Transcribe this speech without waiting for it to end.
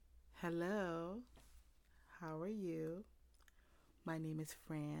Hello, how are you? My name is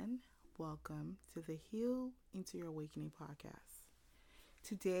Fran. Welcome to the Heal into Your Awakening podcast.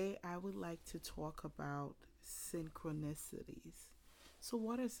 Today, I would like to talk about synchronicities. So,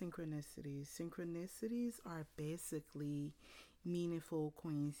 what are synchronicities? Synchronicities are basically meaningful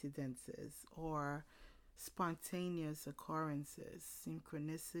coincidences or spontaneous occurrences.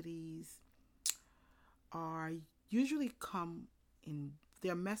 Synchronicities are usually come in,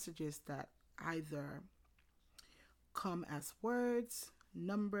 they're messages that either come as words,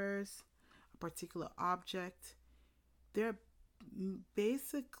 numbers, a particular object. They're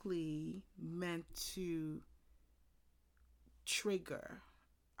basically meant to trigger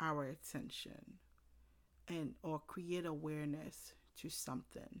our attention and or create awareness to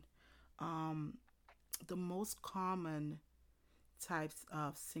something. Um, the most common types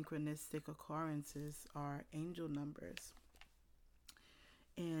of synchronistic occurrences are angel numbers.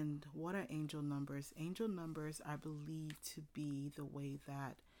 And what are angel numbers? Angel numbers are believed to be the way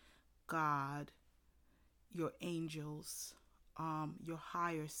that God, your angels, your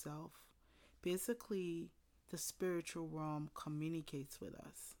higher self, basically the spiritual realm communicates with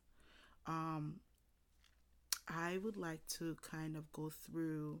us. Um, I would like to kind of go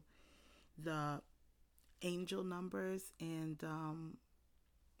through the angel numbers and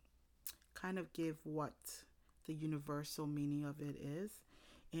kind of give what the universal meaning of it is.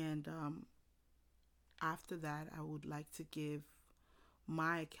 And after that, I would like to give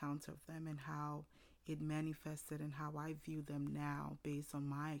my account of them and how it manifested and how I view them now based on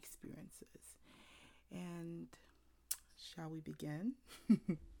my experiences. And shall we begin?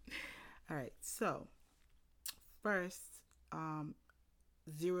 All right, so first, um,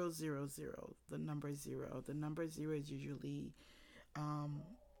 000, the number zero. The number zero is usually um,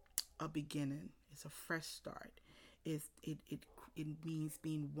 a beginning. It's a fresh start. It means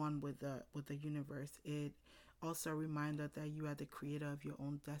being one with the universe. It also a reminder that you are the creator of your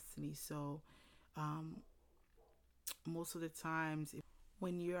own destiny. So um, most of the times,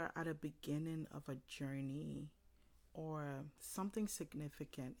 when you're at a beginning of a journey or something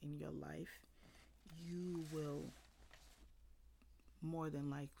significant in your life, you will more than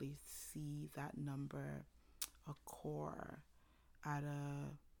likely see that number occur at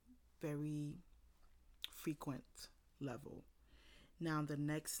a very frequent level. Now, the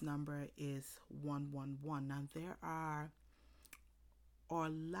next number is 111. Now, there are a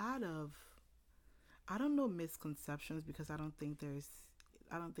lot of, I don't know, misconceptions because I don't think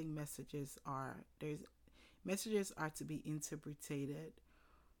messages are to be interpreted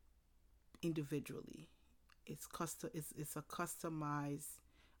individually. It's a customized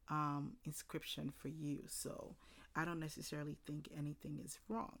inscription for you. So I don't necessarily think anything is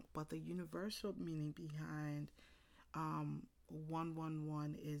wrong. But the universal meaning behind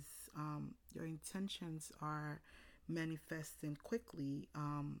 111 is your intentions are manifesting quickly.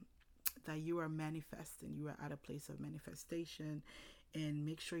 That you are manifesting, you are at a place of manifestation, and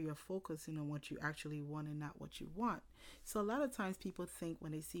make sure you're focusing on what you actually want and not what you want. So a lot of times people think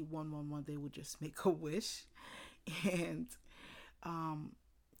when they see 111 they would just make a wish, and um,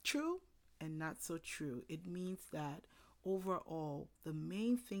 true and not so true. It means that overall, the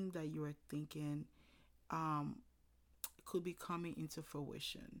main thing that you are thinking um, could be coming into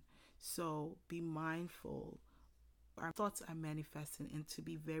fruition. So be mindful. Our thoughts are manifesting, and to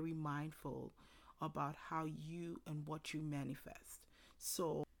be very mindful about how you and what you manifest.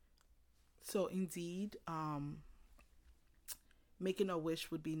 So indeed, making a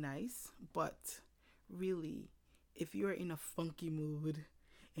wish would be nice, but really, if you're in a funky mood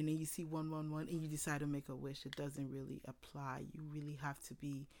and then you see 111 and you decide to make a wish, it doesn't really apply. You really have to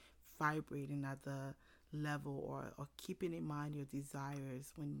be vibrating at the level, or keeping in mind your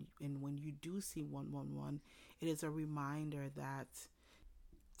desires when you do see 111. It is a reminder that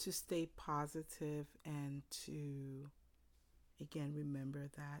to stay positive and to again remember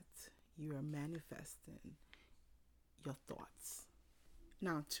that you are manifesting your thoughts.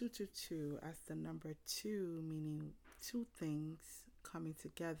 Now, 222 as the number two, meaning two things coming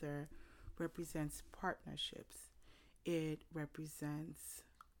together, represents partnerships. It represents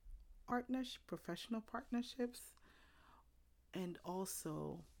professional partnerships, and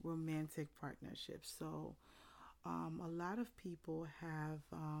also romantic partnerships. So, a lot of people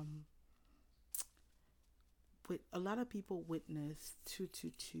a lot of people witness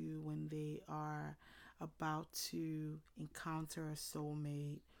 222 when they are about to encounter a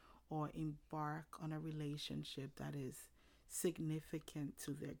soulmate or embark on a relationship that is significant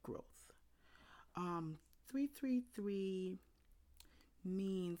to their growth. 333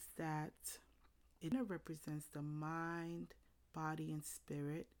 means that it represents the mind, body, and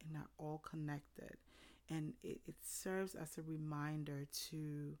spirit, and are all connected. And it serves as a reminder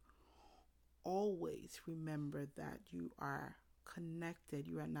to always remember that you are connected.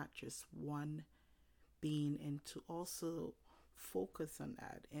 You are not just one being, and to also focus on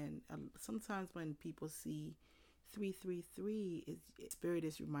that. And sometimes when people see 333, spirit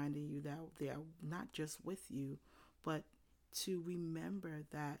is reminding you that they are not just with you, but to remember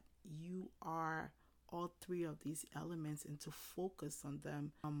that you are all three of these elements, and to focus on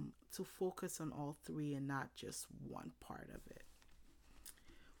them, to focus on all three and not just one part of it.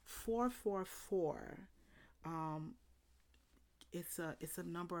 444, um, it's a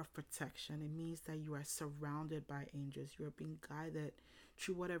number of protection. It means that you are surrounded by angels. You are being guided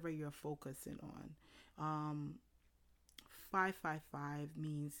through whatever you're focusing on. 555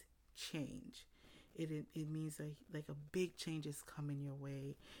 means change. It means like a big change is coming your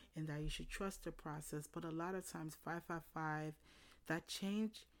way, and that you should trust the process. But a lot of times 555, that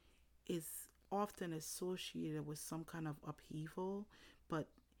change is often associated with some kind of upheaval, but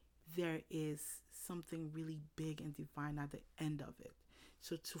there is something really big and divine at the end of it.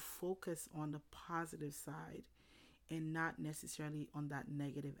 So to focus on the positive side and not necessarily on that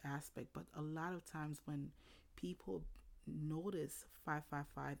negative aspect. But a lot of times when people notice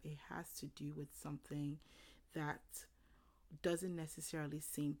 555, it has to do with something that doesn't necessarily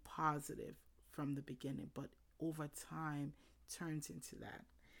seem positive from the beginning, but over time turns into that.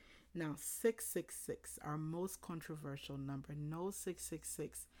 Now, 666, our most controversial number. No,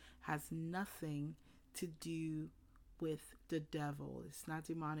 666 has nothing to do with the devil. It's not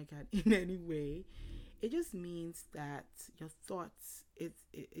demonic in any way. It just means that your thoughts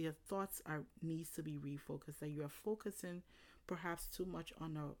are needs to be refocused. That you are focusing perhaps too much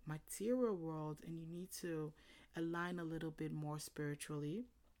on the material world, and you need to align a little bit more spiritually.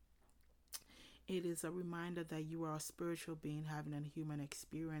 It is a reminder that you are a spiritual being having a human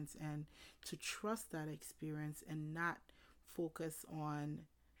experience, and to trust that experience and not focus on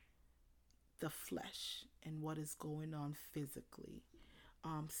the flesh and what is going on physically.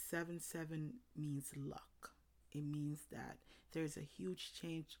 7-7 means luck. It means that there's a huge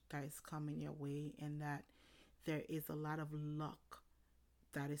change that is coming your way, and that there is a lot of luck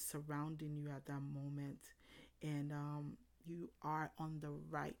that is surrounding you at that moment. And you are on the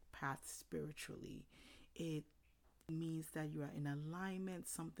right path spiritually. It means that you are in alignment.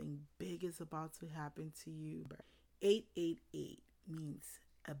 Something big is about to happen to you. 888 means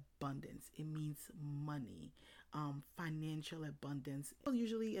abundance. It means money, financial abundance. People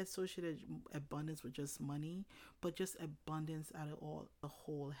usually associate abundance with just money, but just abundance out of all the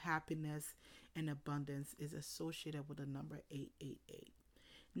whole. Happiness and abundance is associated with the number 888.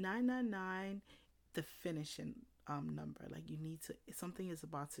 999, the finishing number. Like you need to, something is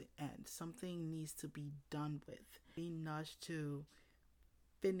about to end. Something needs to be done with. Being nudged to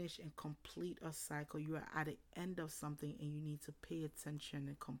finish and complete a cycle. You are at the end of something, and you need to pay attention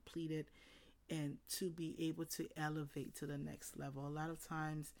and complete it, and to be able to elevate to the next level. A lot of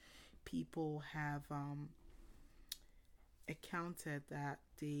times people have accounted that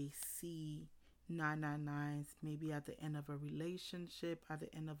they see 999s maybe at the end of a relationship, at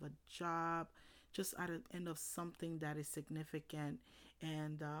the end of a job, just at the end of something that is significant.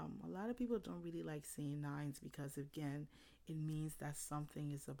 And a lot of people don't really like seeing nines, because again, it means that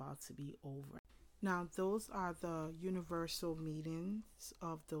something is about to be over. Now, those are the universal meanings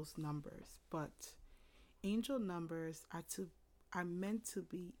of those numbers, but angel numbers are meant to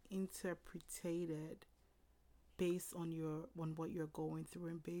be interpreted based on what you're going through,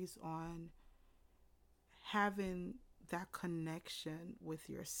 and based on having that connection with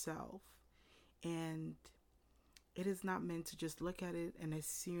yourself. And it is not meant to just look at it and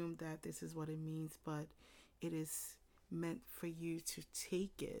assume that this is what it means, but it is meant for you to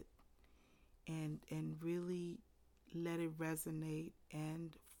take it and really let it resonate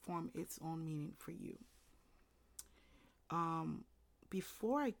and form its own meaning for you.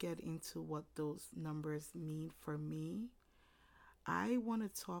 Before I get into what those numbers mean for me, I want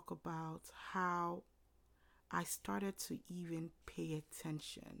to talk about how I started to even pay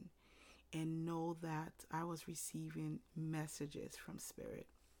attention and know that I was receiving messages from Spirit.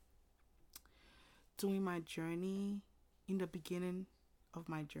 During my journey, in the beginning of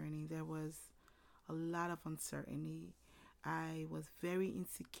my journey, there was a lot of uncertainty. I was very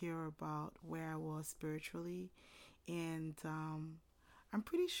insecure about where I was spiritually, and I'm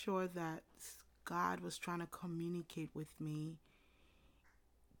pretty sure that God was trying to communicate with me,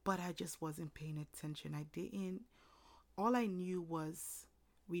 but I just wasn't paying attention. All I knew was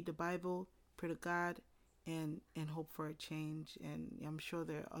read the Bible, pray to God, and hope for a change. And I'm sure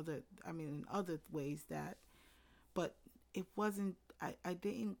there are other ways that, but it wasn't, I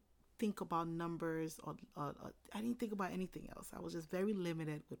didn't think about numbers or I didn't think about anything else. I was just very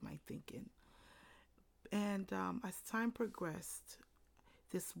limited with my thinking. And as time progressed,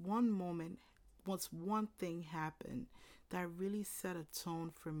 this one moment, once one thing happened that really set a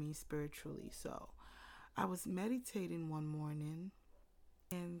tone for me spiritually. So I was meditating one morning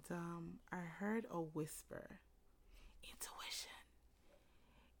and I heard a whisper, intuition.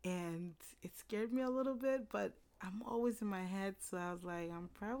 And it scared me a little bit, but I'm always in my head. So I was like, I'm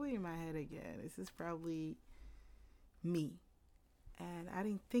probably in my head again. This is probably me. And I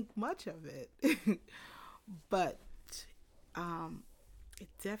didn't think much of it. But um,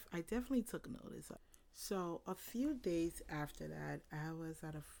 I definitely took notice. So a few days after that, I was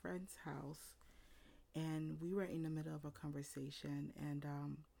at a friend's house and we were in the middle of a conversation. And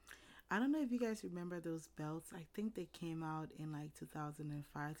I don't know if you guys remember those belts. I think they came out in like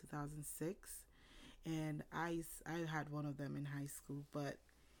 2005, 2006. And I had one of them in high school, but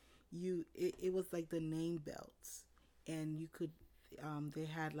it was like the name belts, and you could they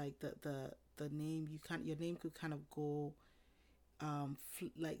had like the name, your name could kind of go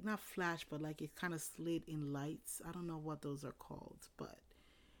like not flash, but like it kind of slid in lights. I don't know what those are called, but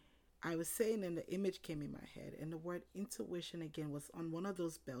I was saying, and the image came in my head, and the word intuition again was on one of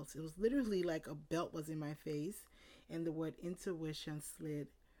those belts. It was literally like a belt was in my face, and the word intuition slid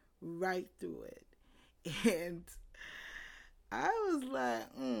right through it. And I was like,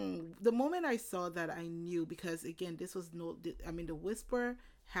 the moment I saw that, I knew, because again, this was no, I mean, the whisper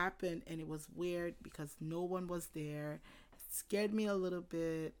happened and it was weird because no one was there. It scared me a little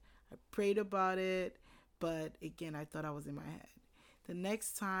bit. I prayed about it, but again, I thought I was in my head. The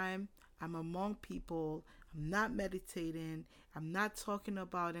next time I'm among people, I'm not meditating, I'm not talking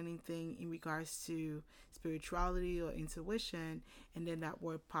about anything in regards to spirituality or intuition, and then that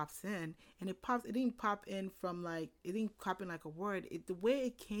word pops in, and it didn't pop in from like, it didn't pop in like a word. The way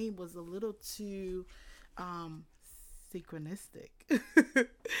it came was a little too synchronistic.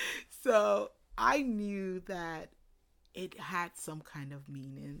 So I knew that it had some kind of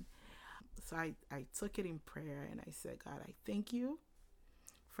meaning. So I took it in prayer and I said, God, I thank you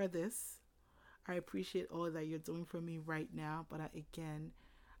for this. I appreciate all that you're doing for me right now, but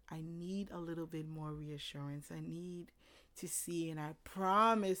I need a little bit more reassurance. I need to see, and I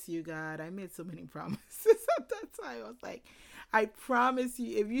promise you, God, I made so many promises at that time. I was like, I promise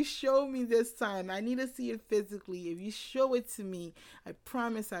you, if you show me this time, I need to see it physically. If you show it to me, I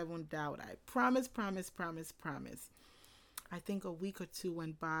promise I won't doubt. I promise, promise, promise, promise. I think a week or two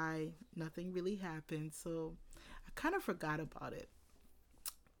went by, nothing really happened, so I kind of forgot about it.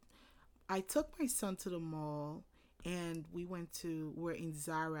 I took my son to the mall and we're in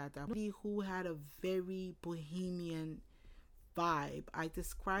Zara at that point, who had a very bohemian vibe. I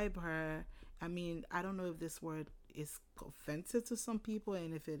describe her, I mean, I don't know if this word is offensive to some people,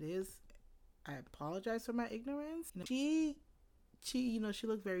 and if it is, I apologize for my ignorance. She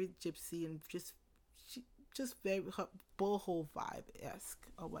looked very gypsy and just very her boho vibe-esque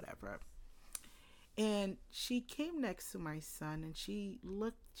or whatever. And she came next to my son and she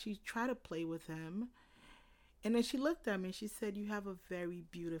tried to play with him. And then she looked at me and she said, you have a very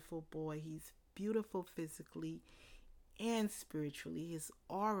beautiful boy. He's beautiful physically and spiritually. His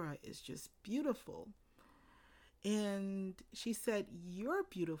aura is just beautiful. And she said, you're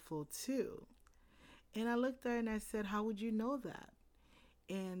beautiful too. And I looked at her and I said, how would you know that?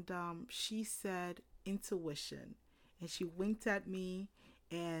 And she said, intuition. And she winked at me,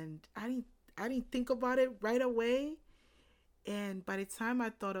 and I didn't think about it right away. And by the time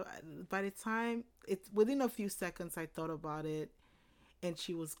it's within a few seconds, I thought about it and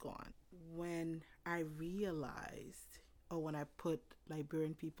she was gone. When I realized, or when I put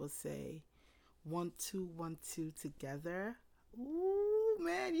Liberian people say 1 2 1 2 together, ooh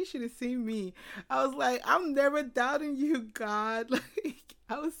man, you should have seen me. I was like, I'm never doubting you, God. Like,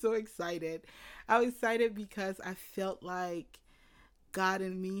 I was so excited. I was excited because I felt like God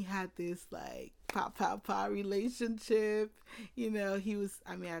and me had this like pa relationship.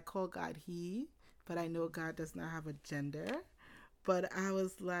 I call God he, but I know God does not have a gender. But I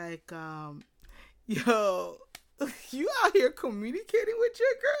was like, yo, you out here communicating with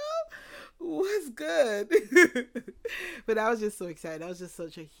your girl? What's good? But I was just so excited. That was just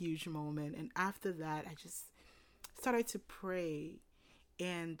such a huge moment. And after that, I just started to pray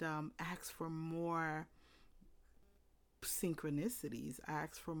and ask for more synchronicities. I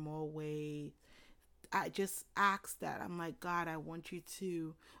asked for more ways. I just asked that. I'm like, God, I want you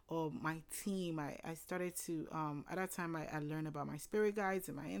to, or my team. I started to, at that time, I learned about my spirit guides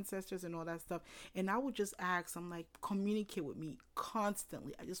and my ancestors and all that stuff. And I would just ask, I'm like, communicate with me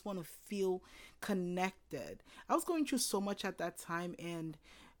constantly. I just want to feel connected. I was going through so much at that time. And,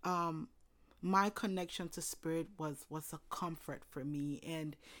 my connection to spirit was a comfort for me,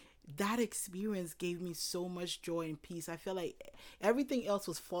 and that experience gave me so much joy and peace. I feel like everything else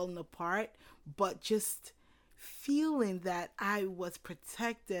was falling apart, but just feeling that I was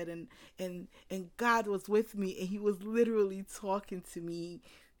protected, and God was with me, and he was literally talking to me,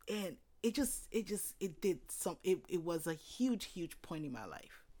 and it did some it was a huge point in my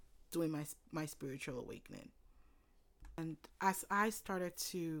life during my spiritual awakening. And as I started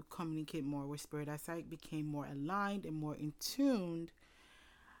to communicate more with spirit, as I became more aligned and more in tuned,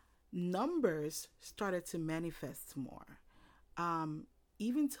 numbers started to manifest more. Um,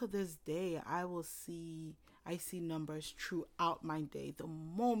 Even to this day, I see numbers throughout my day. The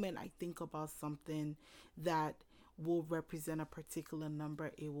moment I think about something that will represent a particular number,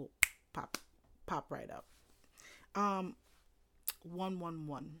 it will pop pop right up. Um,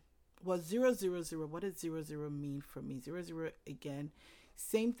 111. Well, 000. What does 00 mean for me? 00 again,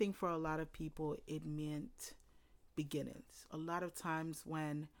 same thing for a lot of people. It meant beginnings. A lot of times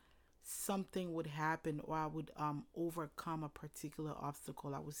when something would happen, or I would overcome a particular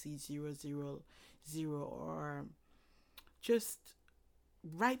obstacle, I would see 000, or just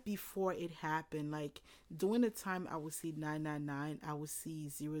right before it happened, like during the time I would see 999, I would see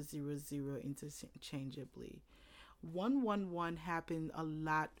 000 interchangeably. 111 happened a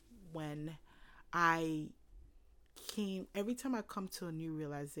lot when I every time I come to a new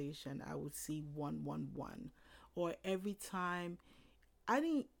realization, I would see 111. Or every time I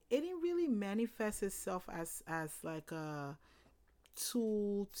didn't it didn't really manifest itself as like a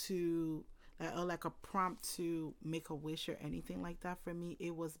tool to like, or like a prompt to make a wish or anything like that. For me,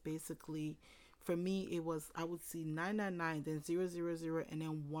 it was basically, for me it was, I would see 999, then 000, and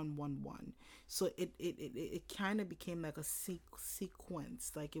then 111. So it kind of became like a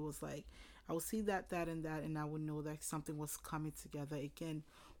sequence. Like it was like I would see that, and I would know that something was coming together again.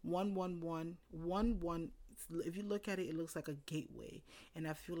 111, 11. If you look at it, it looks like a gateway, and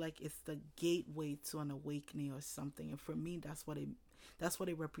I feel like it's the gateway to an awakening or something. And for me, that's what it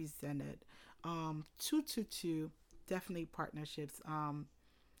represented. 222, definitely partnerships.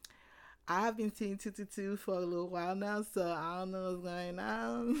 I've been seeing 222 for a little while now, so I don't know what's going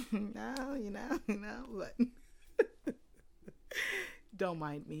on. No, but don't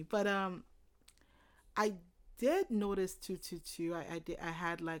mind me. But I did notice 222. I did. I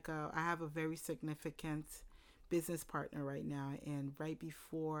have a very significant business partner right now, and right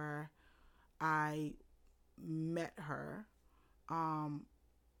before I met her, um,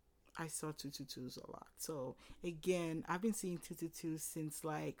 I saw 222s a lot. So again, I've been seeing 222s since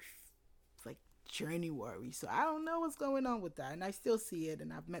like January. So I don't know what's going on with that, and I still see it,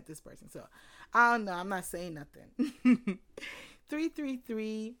 and I've met this person. So I don't know. I'm not saying nothing.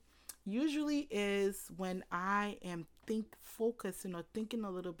 333 usually is when I am focusing or thinking a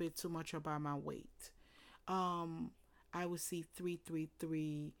little bit too much about my weight. Um, I would see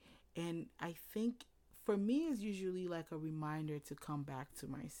 333, and I think for me it's usually like a reminder to come back to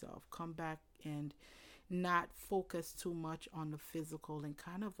myself, come back and not focus too much on the physical, and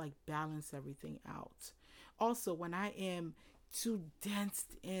kind of like balance everything out. Also, when I am too dense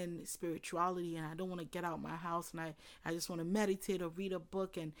in spirituality and I don't want to get out my house, and I just want to meditate or read a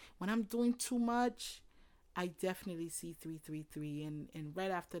book, and when I'm doing too much, I definitely see 333, and right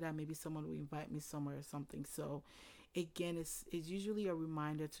after that maybe someone will invite me somewhere or something. So again, it's usually a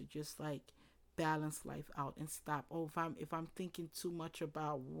reminder to just like balance life out and stop. Oh, if I'm thinking too much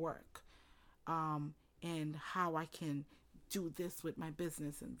about work, um, and how I can do this with my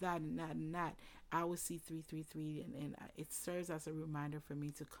business and that and that and that, I would see 333, and it serves as a reminder for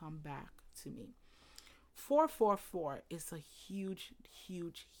me to come back to me. 444 is a huge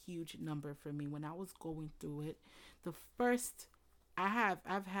number for me. When I was going through it, the first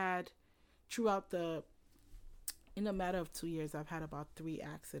I've had throughout the in a matter of 2 years, I've had about three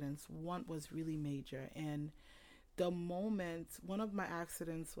accidents. One was really major, and the moment one of my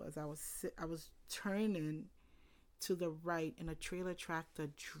accidents was, I was turning to the right, and a trailer tractor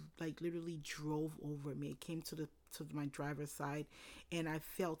like literally drove over me. It came to my driver's side, and I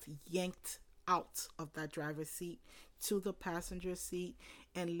felt yanked out of that driver's seat to the passenger seat,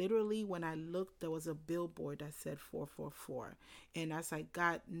 and literally when I looked, there was a billboard that said 444. And as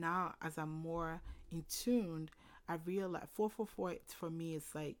I'm more in tune, I realized 444 for me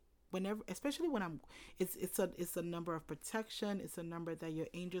is like whenever, especially when I'm, it's a number of protection. It's a number that your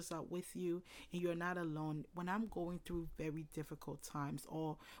angels are with you and you're not alone. When I'm going through very difficult times,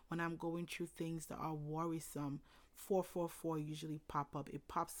 or when I'm going through things that are worrisome, 444 usually pop up. It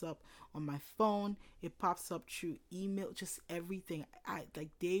pops up on my phone. It pops up through email. Just everything. I like,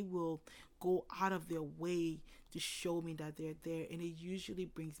 they will go out of their way to show me that they're there, and it usually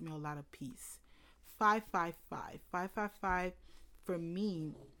brings me a lot of peace. 555 for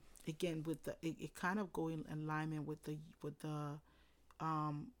me, again, with it kind of go in alignment with the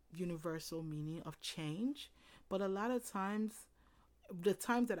universal meaning of change. But a lot of times, the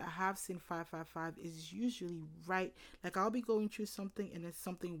times that I have seen 555 is usually right. Like, I'll be going through something and then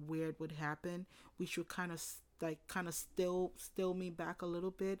something weird would happen, which would kind of still me back a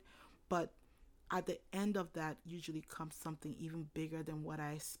little bit. But at the end of that usually comes something even bigger than what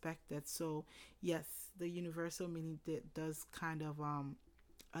I expected. So yes, the universal meaning does kind of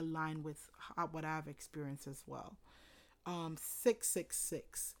align with what I've experienced as well.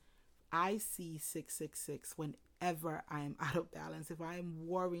 666. I see 666 whenever I am out of balance. If I am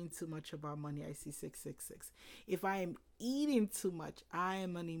worrying too much about money, I see 666. If I am eating too much, I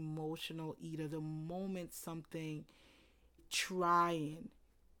am an emotional eater. The moment something trying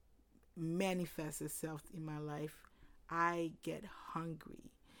manifests itself in my life, I get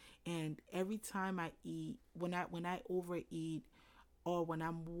hungry. And every time I eat, when I overeat, or when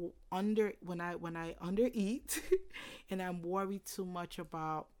I undereat and I'm worried too much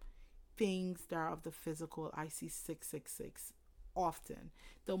about things that are of the physical, I see 666 often.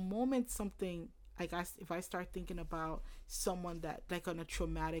 The moment something, like, if I start thinking about someone that, like, on a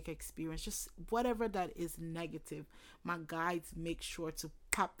traumatic experience, just whatever that is negative, my guides make sure to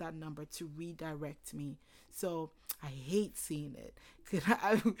pop that number to redirect me. So I hate seeing it.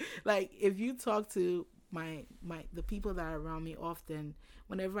 Like, if you talk to my the people that are around me often,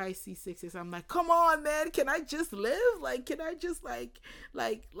 whenever I see sixes, I'm like, come on, man, can I just live? Like, can I just like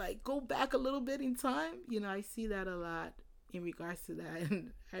go back a little bit in time? I see that a lot in regards to that,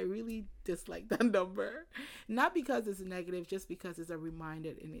 and I really dislike that number. Not because it's negative, just because it's a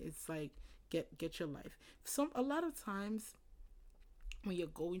reminder, and it's like, get your life. A lot of times when you're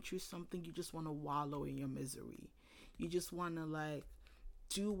going through something, you just want to wallow in your misery. You just want to, like,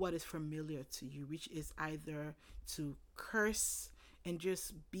 do what is familiar to you, which is either to curse and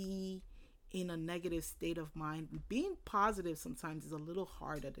just be in a negative state of mind. Being positive sometimes is a little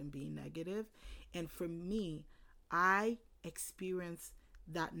harder than being negative. And for me, I experience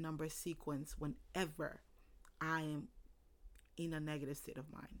that number sequence whenever I am in a negative state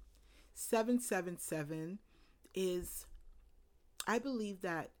of mind. 777 is, I believe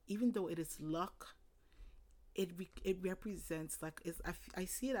that even though it is luck, it represents, like, I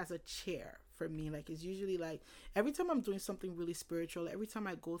see it as a chair for me. Like, it's usually like every time I'm doing something really spiritual, every time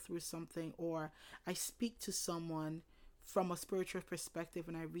I go through something, or I speak to someone from a spiritual perspective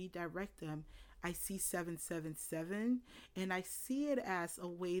and I redirect them, I see 777, and I see it as a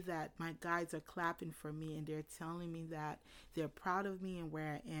way that my guides are clapping for me, and they're telling me that they're proud of me and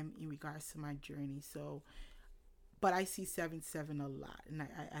where I am in regards to my journey. So, but I see 77 a lot, and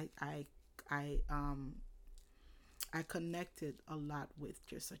I connected a lot with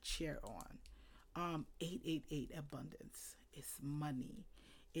just a chair on. 888, abundance. It's money.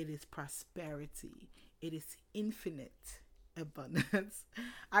 It is prosperity. It is infinite abundance.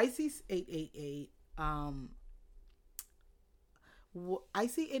 I see 888. I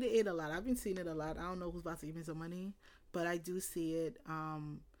see 888 a lot. I've been seeing it a lot. I don't know who's about to give me some money, but I do see it.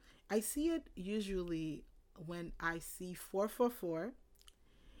 I see it usually when I see 444.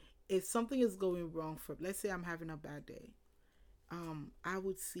 If something is going wrong, for, let's say I'm having a bad day, I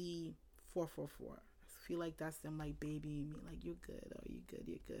would see 444. I feel like that's them, like, babying me, like, you're good, oh, you're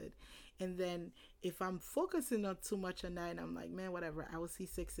good. And then if I'm focusing on too much on that, and I'm like, man, whatever, I will see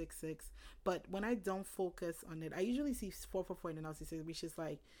 666. But when I don't focus on it, I usually see 444, and then I'll see 6, which is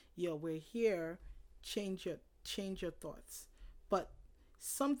like, yo, we're here, change your thoughts. But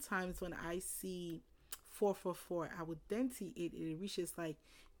sometimes when I see 444, I would then see it, which is like,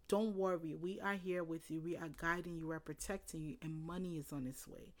 don't worry, we are here with you. We are guiding you. We are protecting you, and money is on its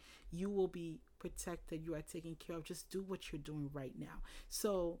way. You will be protected. You are taken care of. Just do what you're doing right now.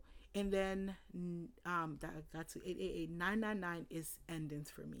 So, and then that got to 888. 999 is endings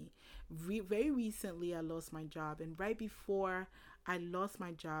for me. Very recently, I lost my job, and right before I lost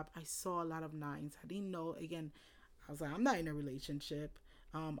my job, I saw a lot of nines. I didn't know. Again, I was like, I'm not in a relationship.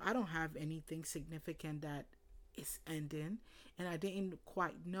 I don't have anything significant that is ending, and I didn't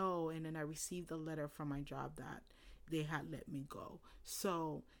quite know, and then I received a letter from my job that they had let me go.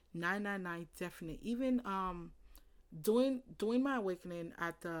 So 999 definitely. Even doing my awakening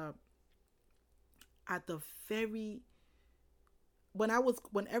at the very when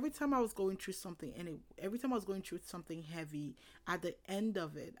every time I was going through something, and every time I was going through something heavy, at the end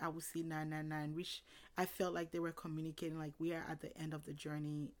of it I would see 999, which I felt like they were communicating like we are at the end of the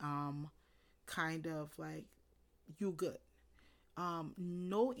journey, kind of like you good.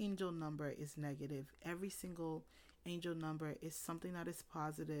 No angel number is negative. Every single angel number is something that is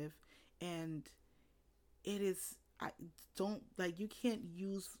positive, and it is, I don't like, you can't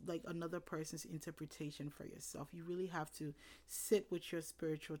use like another person's interpretation for yourself. You really have to sit with your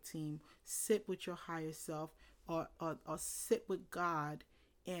spiritual team, sit with your higher self, or sit with God,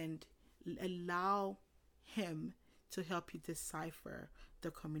 and allow him to help you decipher the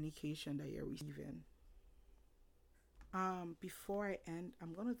communication that you're receiving. Before I end,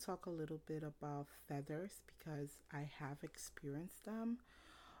 I'm going to talk a little bit about feathers because I have experienced them.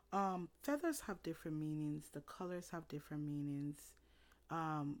 Feathers have different meanings. The colors have different meanings.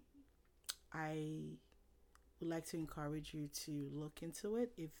 Um, I would like to encourage you to look into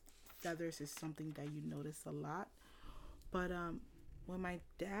it if feathers is something that you notice a lot. But when my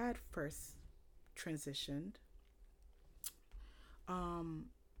dad first transitioned, um,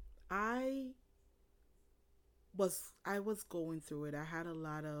 I I was going through it. I had a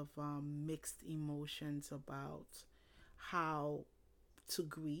lot of mixed emotions about how to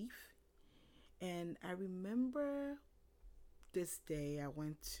grieve. And I remember this day I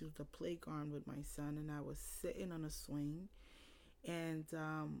went to the playground with my son, and I was sitting on a swing. And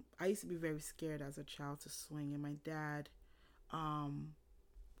I used to be very scared as a child to swing. And my dad um,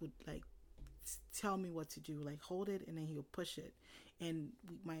 would like tell me what to do, like hold it, and then he would push it. And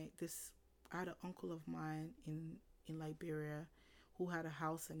my this I had an uncle of mine in Liberia who had a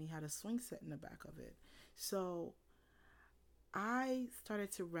house, and he had a swing set in the back of it. So I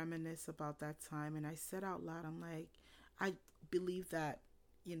started to reminisce about that time, and I said out loud, I'm like, I believe that,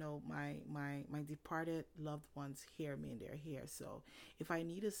 my departed loved ones hear me and they're here. So if I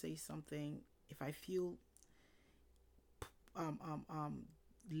need to say something, if I feel um um um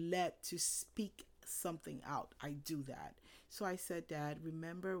led to speak something out, I do that. So I said, Dad,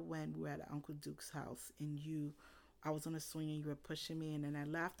 remember when we were at Uncle Duke's house, and I was on a swing and you were pushing me, and then I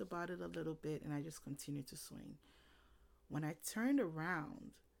laughed about it a little bit, and I just continued to swing. When I turned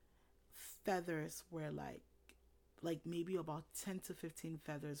around, feathers were like maybe about 10 to 15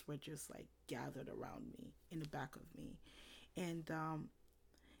 feathers were just like gathered around me in the back of me. And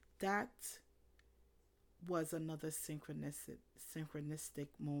that was another synchronistic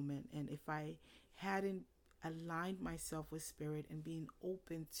moment. And if I hadn't aligned myself with spirit and being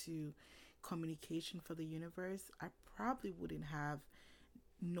open to communication for the universe, I probably wouldn't have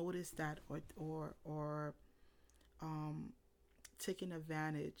noticed that, or um taking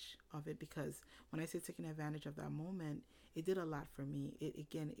advantage of it. Because when I say taking advantage of that moment, it did a lot for me.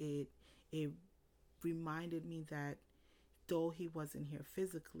 It reminded me that though he wasn't here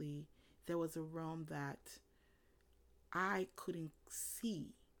physically, there was a realm that I couldn't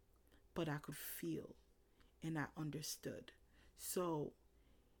see, but I could feel, and I understood. So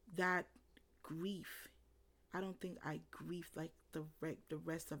that grief, I don't think I grieved like the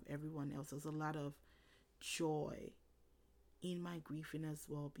rest of everyone else. There's a lot of joy in my grieving as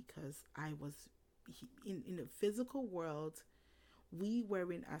well, because I was in the physical world. We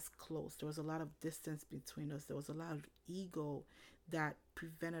weren't as close. There was a lot of distance between us. There was a lot of ego that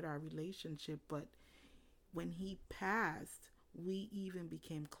prevented our relationship. But when he passed, we even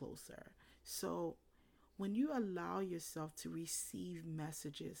became closer. So when you allow yourself to receive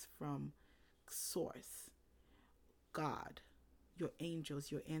messages from Source, God, your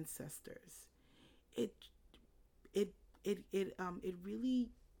angels, your ancestors, it it it really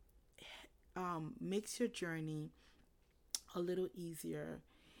makes your journey a little easier,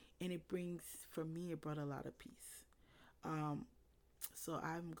 and it brings, for me, it brought a lot of peace. Um, so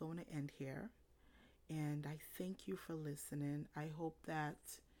I'm going to end here, and I thank you for listening. I hope that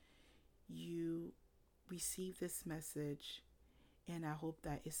you receive this message, and I hope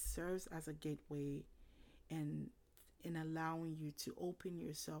that it serves as a gateway, and in allowing you to open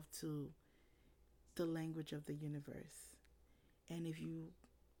yourself to the language of the universe. And if you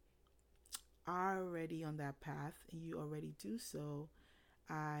are already on that path and you already do so,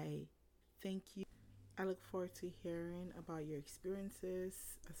 I thank you. I look forward to hearing about your experiences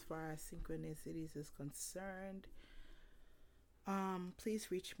as far as synchronicities is concerned.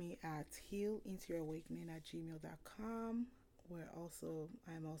 Please reach me at healintoyourawakening@gmail.com.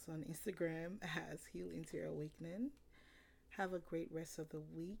 I'm also on Instagram as healintoyourawakening. Have a great rest of the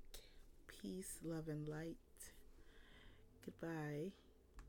week. Peace, love, and light. Goodbye.